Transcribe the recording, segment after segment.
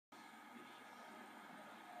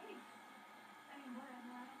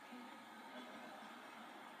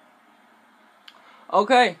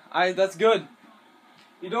Okay, that's good.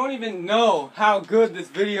 You don't even know how good this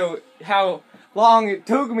video, how long it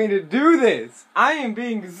took me to do this. I am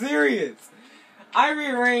being serious. I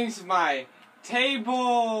rearranged my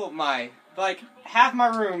table, like half my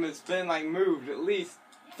room has been like moved at least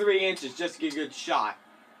 3 inches just to get a good shot.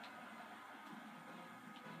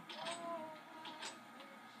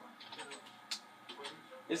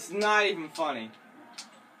 It's not even funny.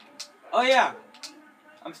 Oh yeah,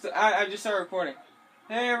 I just started recording.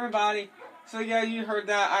 Hey everybody. So yeah, you heard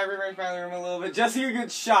that. I rearranged my room a little bit just to get a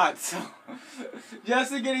good shot. So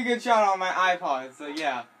just to get a good shot on my iPod. So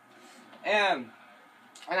yeah, and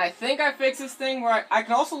I think I fixed this thing where I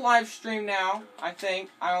can also live stream now. I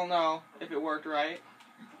don't know if it worked right.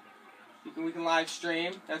 We can live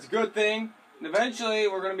stream. That's a good thing. And eventually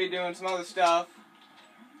we're gonna be doing some other stuff.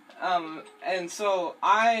 And so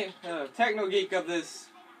I, techno geek of this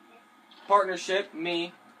partnership,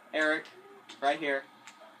 me, Eric, right here,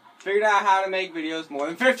 figured out how to make videos more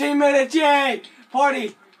than 15 minutes. Yay!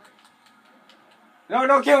 Party! No,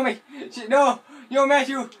 don't kill me! No! Yo,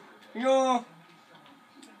 Matthew! Yo!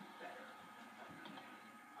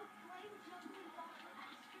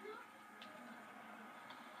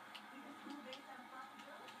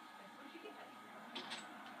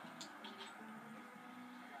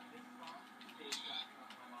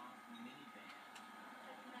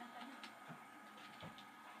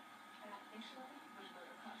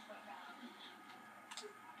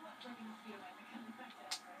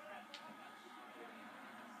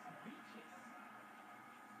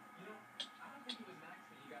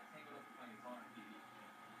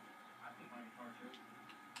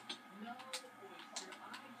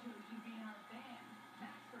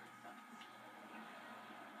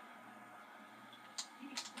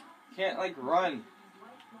 Can't like run.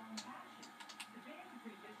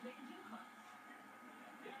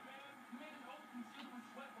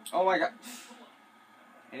 Oh my god.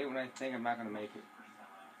 I hate when I think I'm not gonna make it.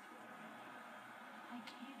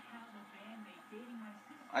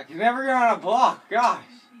 I can never get on a block, gosh.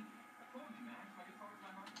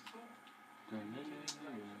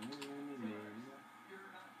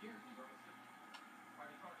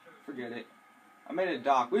 Forget it. I made a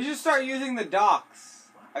dock. We should start using the docks.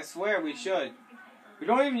 I swear we should. We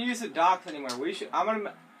don't even use the docks anymore. We should.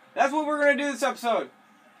 That's what we're gonna do this episode.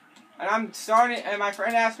 And I'm starting. And my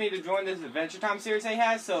friend asked me to join this Adventure Time series he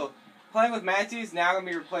has. So playing with Matthew is now gonna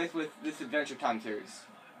be replaced with this Adventure Time series.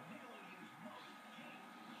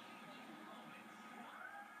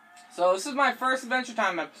 So this is my first Adventure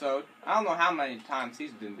Time episode. I don't know how many times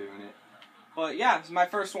he's been doing it, but yeah, this is my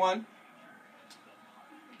first one.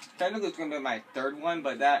 Technically, it's gonna be my third one,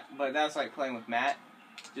 but that's like playing with Matt.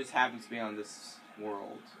 Just happens to be on this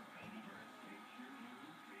world.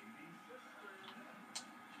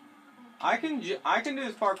 I can do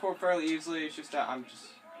this parkour fairly easily. It's just that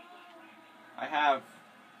I have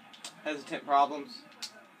hesitant problems.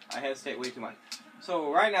 I hesitate way too much.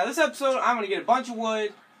 So right now, this episode, I'm gonna get a bunch of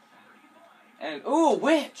wood. And ooh, a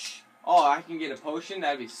witch! Oh, I can get a potion.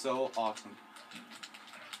 That'd be so awesome.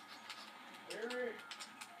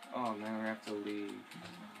 Oh man, we have to leave.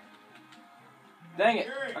 Dang it!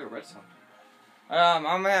 I got redstone. I'm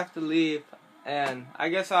gonna have to leave, and I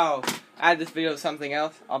guess I'll add this video to something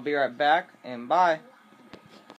else. I'll be right back, and bye.